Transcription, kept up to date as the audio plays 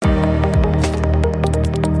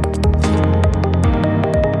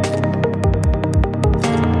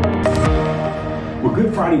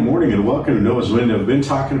Friday morning and welcome to Noah's Window. We've been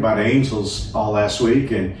talking about angels all last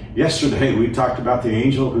week, and yesterday we talked about the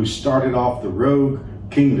angel who started off the rogue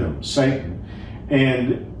kingdom, Satan.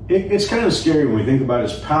 And it's kind of scary when we think about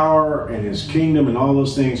his power and his kingdom and all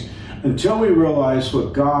those things until we realize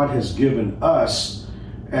what God has given us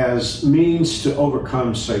as means to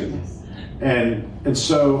overcome Satan. And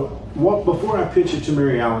so before I pitch it to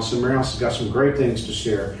Mary Alice has got some great things to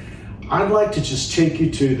share, I'd like to just take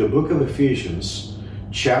you to the book of Ephesians,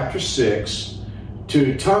 chapter 6,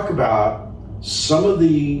 to talk about some of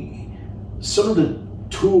the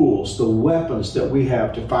tools, the weapons that we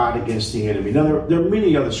have to fight against the enemy. Now, there are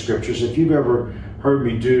many other scriptures. If you've ever heard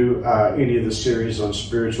me do any of the series on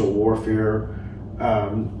spiritual warfare,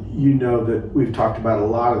 you know that we've talked about a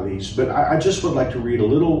lot of these. But I just would like to read a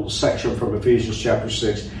little section from Ephesians chapter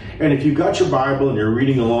 6. And if you've got your Bible and you're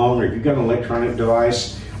reading along, or if you've got an electronic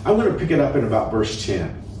device, I'm going to pick it up in about verse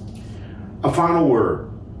 10. A final word.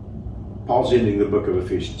 Paul's ending the book of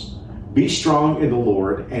Ephesians. Be strong in the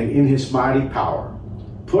Lord and in his mighty power.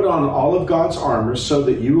 Put on all of God's armor so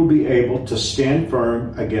that you will be able to stand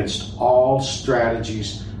firm against all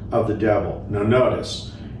strategies of the devil. Now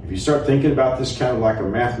notice, if you start thinking about this kind of like a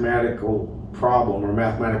mathematical problem or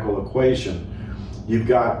mathematical equation, you've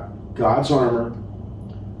got God's armor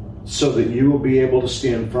so that you will be able to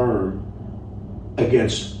stand firm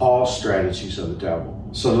against all strategies of the devil.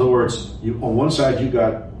 So in other words, on one side you've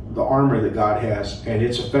got the armor that God has, and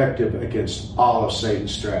it's effective against all of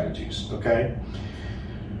Satan's strategies, okay?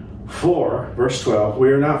 For, verse 12,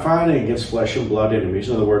 we are not fighting against flesh and blood enemies.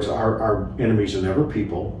 In other words, our enemies are never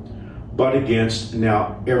people, but against,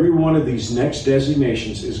 now every one of these next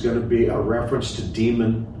designations is going to be a reference to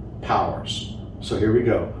demon powers. So here we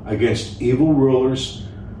go. Against evil rulers,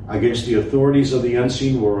 against the authorities of the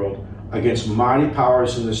unseen world, against mighty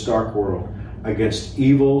powers in this dark world, against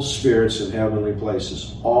evil spirits in heavenly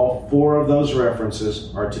places. All four of those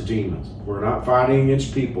references are to demons. We're not fighting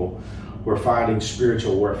against people. We're fighting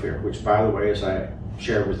spiritual warfare, which, by the way, as I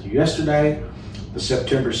shared with you yesterday, the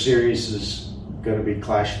September series is going to be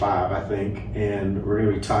Clash 5, I think, and we're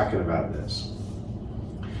going to be talking about this.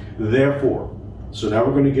 Therefore, so now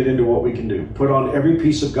we're going to get into what we can do. Put on every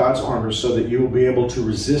piece of God's armor so that you will be able to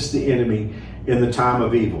resist the enemy in the time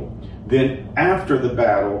of evil. Then after the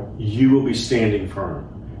battle, you will be standing firm.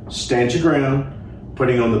 Stand your ground,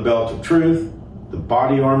 putting on the belt of truth, the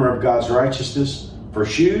body armor of God's righteousness. For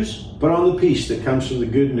shoes, put on the peace that comes from the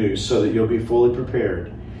good news so that you'll be fully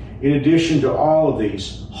prepared. In addition to all of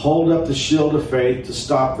these, hold up the shield of faith to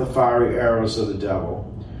stop the fiery arrows of the devil.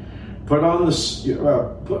 Put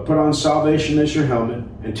on salvation as your helmet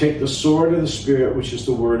and take the sword of the Spirit, which is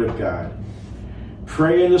the word of God.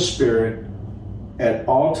 Pray in the Spirit at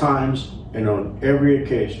all times and on every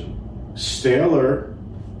occasion. Stay alert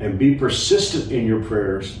and be persistent in your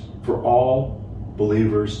prayers for all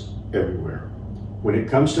believers everywhere. When it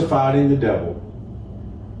comes to fighting the devil,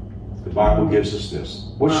 the Bible gives us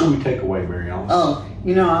this. What should we take away, Mary Alice?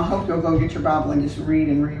 I hope you'll go get your Bible and just read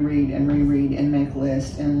and reread and reread and make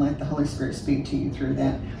lists and let the Holy Spirit speak to you through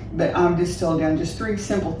that. But I've distilled down just 3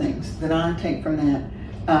 simple things that I take from that.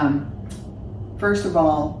 First of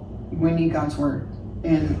all, we need God's Word.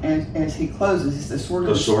 And as he closes, it's the sword of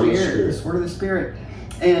the Spirit. The sword of the Spirit.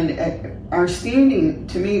 And our standing,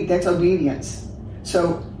 to me, that's obedience.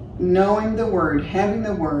 So knowing the Word, having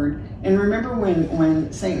the Word, and remember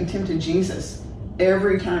when Satan tempted Jesus,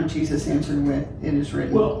 every time Jesus answered with, it is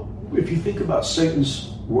written. Well, if you think about Satan's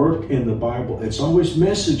work in the Bible, it's always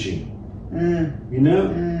messaging.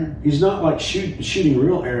 He's not like shooting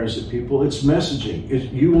real arrows at people. It's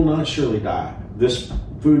messaging. You will not surely die. This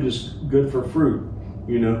food is good for fruit.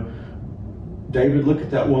 David, look at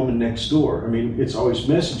that woman next door. I mean, it's always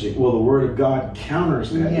messaging. Well, the Word of God counters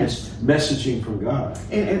that. Yes. It's messaging from God.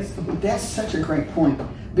 And that's such a great point,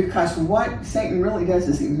 because what Satan really does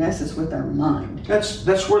is he messes with our mind. That's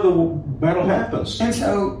where the battle happens. And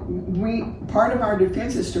so part of our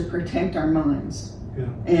defense is to protect our minds,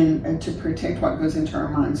 and to protect what goes into our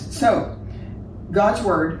minds. So God's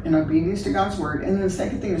Word and obedience to God's Word. And then the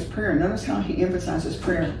second thing is prayer. Notice how he emphasizes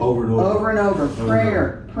prayer. Over and over.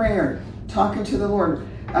 Prayer. Talking to the Lord.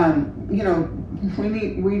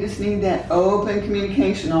 We just need that open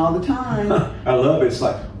communication all the time. I love it. It's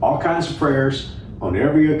like all kinds of prayers on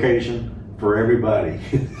every occasion for everybody.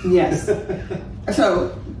 Yes.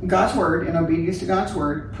 So God's Word and obedience to God's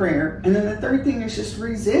Word, prayer. And then the third thing is just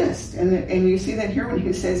resist. And you see that here when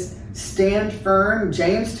he says, stand firm.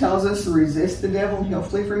 James tells us to resist the devil and he'll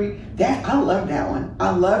flee from you. I love that one.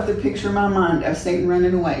 I love the picture in my mind of Satan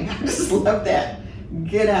running away. I just love that.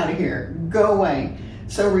 Get out of here. Go away.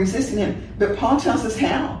 So resisting him. But Paul tells us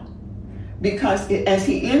how. because as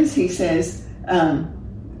he ends, he says,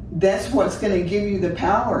 that's what's going to give you the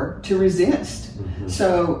power to resist. Mm-hmm.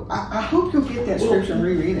 So I hope you'll get that scripture and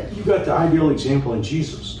reread it. You got the ideal example in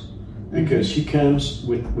Jesus, because he comes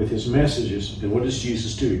with his messages, and what does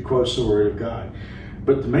Jesus do? He quotes the Word of God.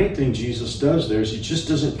 But the main thing Jesus does there is he just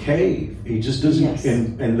doesn't cave. He just doesn't, yes.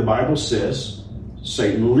 and the Bible says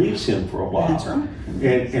Satan leaves him for a while. That's right.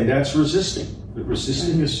 And that's resisting.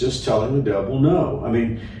 Resisting is just telling the devil no. I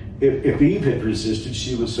mean, if Eve had resisted,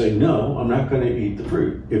 she would say, no, I'm not going to eat the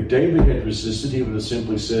fruit. If David had resisted, he would have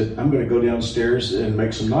simply said, I'm going to go downstairs and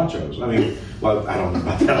make some nachos. I mean, well, I don't know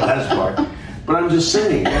about that last part. But I'm just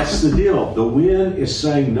saying, that's the deal. The wind is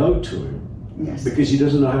saying no to him. Yes. Because he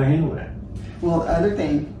doesn't know how to handle that. Well, the other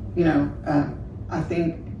thing, I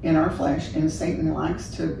think in our flesh, and Satan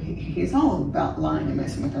likes to, he's all about lying and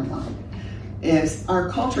messing with our mind, is our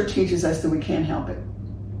culture teaches us that we can't help it.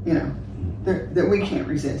 That we can't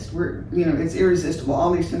resist. It's irresistible.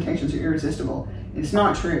 All these temptations are irresistible. It's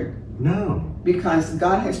not true. No. Because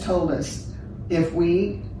God has told us if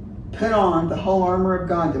we put on the whole armor of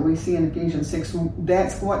God that we see in Ephesians 6,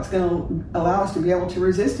 that's what's going to allow us to be able to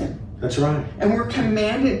resist him. That's right. And we're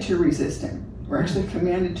commanded to resist him. We're actually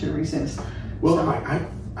commanded to resist. Well,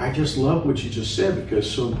 I just love what you just said, because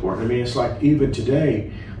it's so important. I mean, it's like even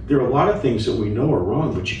today, there are a lot of things that we know are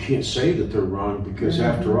wrong, but you can't say that they're wrong because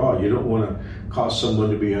after all, you don't want to cause someone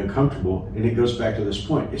to be uncomfortable. And it goes back to this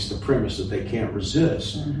point. It's the premise that they can't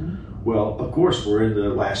resist. Mm-hmm. Well, of course, we're in the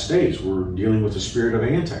last days. We're dealing with the spirit of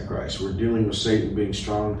Antichrist. We're dealing with Satan being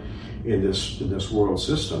strong in this world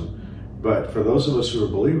system. But for those of us who are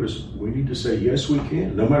believers, we need to say, yes, we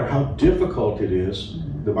can. No matter how difficult it is,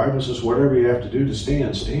 the Bible says, whatever you have to do to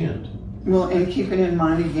stand, stand. Well, and keep it in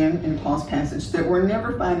mind again in Paul's passage that we're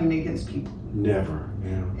never fighting against people. Never,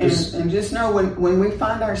 yeah. And just know when we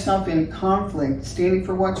find ourselves in conflict, standing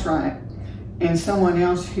for what's right, and someone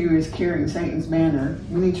else who is carrying Satan's banner,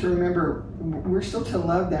 we need to remember we're still to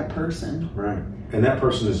love that person. Right. And that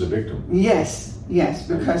person is a victim. Yes,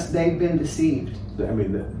 because they've been deceived. I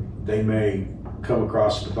mean, they may come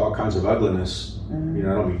across with all kinds of ugliness. Mm-hmm.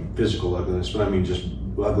 I don't mean physical ugliness, but I mean just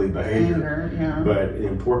ugly behavior. Anger, yeah. But the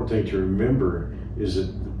important thing to remember is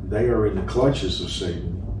that they are in the clutches of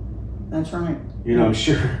Satan. That's right. I'm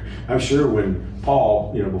sure when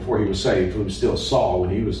Paul, before he was saved, when he was still Saul, when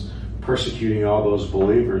he was persecuting all those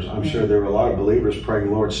believers, I'm sure there were a lot of believers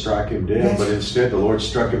praying, Lord, strike him dead, yes. But instead the Lord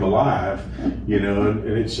struck him alive, and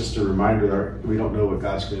it's just a reminder that we don't know what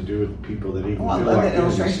God's going to do with people that even feel I love like that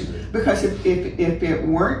illustration. Because if it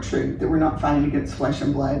weren't true that we're not fighting against flesh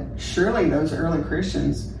and blood, surely those early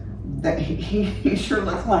Christians, that he sure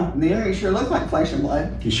looked like, the enemy sure looked like flesh and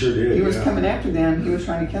blood. He sure did. He was coming after them. He was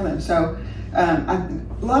trying to kill them. So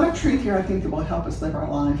a lot of truth here, I think, that will help us live our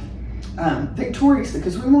life victoriously,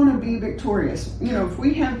 because we want to be victorious. If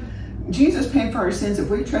we have Jesus paying for our sins, if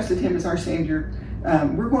we trusted him as our Savior,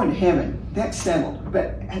 we're going to heaven. That's settled.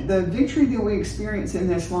 But the victory that we experience in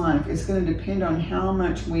this life is going to depend on how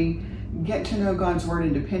much we get to know God's Word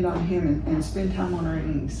and depend on him and spend time on our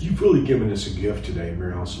knees. You've really given us a gift today,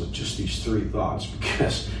 Mary Alice, with just these 3 thoughts,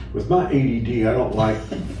 because with my ADD, I don't like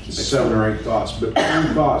 7 or 8 thoughts, but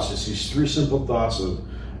 3 thoughts. It's these 3 simple thoughts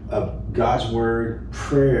of God's Word,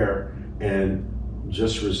 prayer, and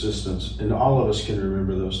just resistance. And all of us can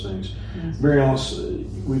remember those things. Yes. Mary Alice,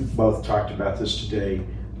 we've both talked about this today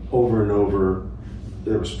over and over.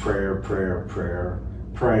 There was prayer,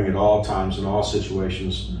 praying at all times, in all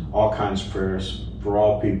situations, all kinds of prayers for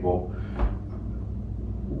all people.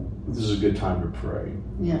 This is a good time to pray.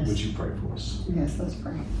 Yes. Would you pray for us? Yes, let's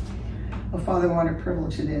pray. Well, Father, what a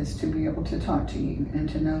privilege it is to be able to talk to you and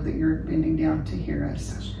to know that you're bending down to hear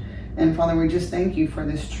us. Yes. And Father, we just thank you for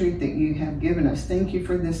this truth that you have given us. Thank you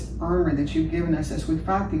for this armor that you've given us as we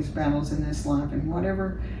fight these battles in this life. And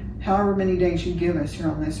however many days you give us here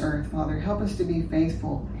on this earth, Father, help us to be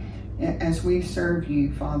faithful as we serve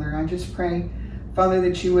you, Father. I just pray, Father,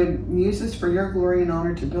 that you would use us for your glory and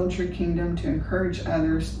honor to build your kingdom, to encourage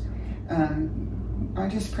others. I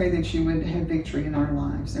just pray that you would have victory in our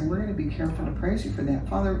lives. And we're going to be careful to praise you for that.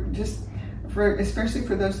 Father, especially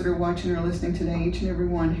for those that are watching or listening today, each and every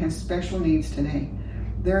one has special needs today.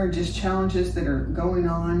 There are just challenges that are going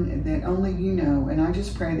on that only you know. And I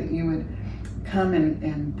just pray that you would come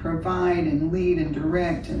and provide and lead and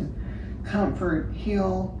direct and comfort,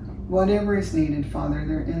 heal, whatever is needed, Father.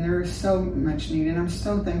 There is so much need. And I'm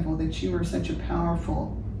so thankful that you are such a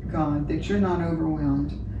powerful God, that you're not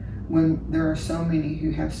overwhelmed when there are so many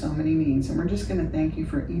who have so many needs. And we're just going to thank you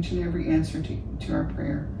for each and every answer to our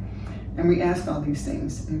prayer. And we ask all these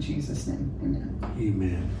things in Jesus' name. Amen.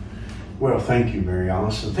 Amen. Well, thank you, Mary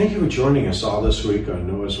Alice, and thank you for joining us all this week on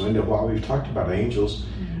Noah's Window. While we've talked about angels,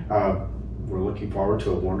 we're looking forward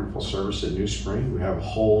to a wonderful service at New Spring. We have a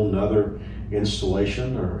whole nother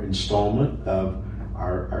installation or installment of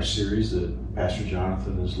our series that Pastor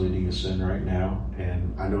Jonathan is leading us in right now.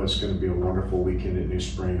 And I know it's going to be a wonderful weekend at New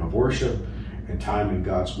Spring of worship and time in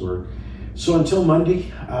God's Word. So until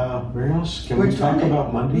Monday, Mary Alice, can we talk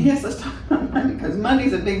about Monday? Yes, let's talk about Monday, because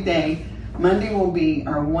Monday's a big day. Monday will be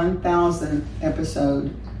our 1,000th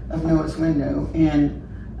episode of Noah's Window, and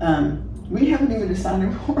we haven't even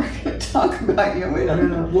decided what we're going to talk about yet.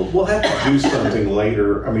 We'll have to do something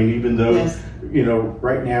later. I mean, even though, yes.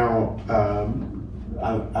 Right now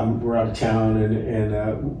we're out of town,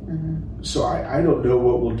 and so I don't know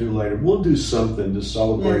what we'll do later. We'll do something to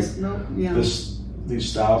celebrate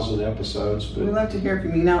these 1,000 episodes. But we'd love to hear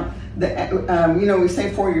from you. Now, we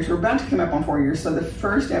say 4 years. We're about to come up on 4 years. So the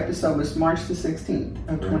first episode was March the 16th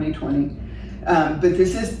of 2020. But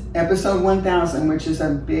this is episode 1,000, which is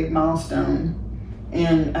a big milestone.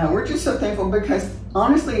 And we're just so thankful because,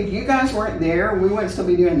 honestly, if you guys weren't there, we wouldn't still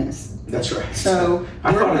be doing this. That's right. So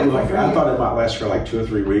I thought it might last for like 2 or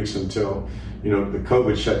 3 weeks until, the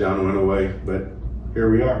COVID shutdown went away. But here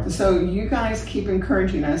we are. So you guys keep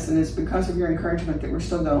encouraging us, and it's because of your encouragement that we're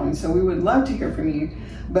still going. So we would love to hear from you.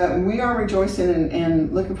 But we are rejoicing and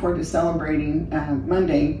looking forward to celebrating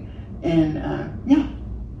Monday. And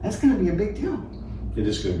that's going to be a big deal. It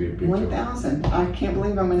is going to be a big 1,000. I can't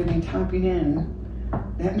believe I'm going to be typing in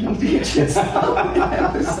that many digits on an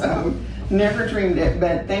episode. Never dreamed it.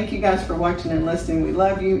 But thank you guys for watching and listening. We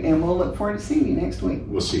love you, and we'll look forward to seeing you next week.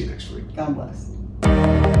 We'll see you next week. God bless.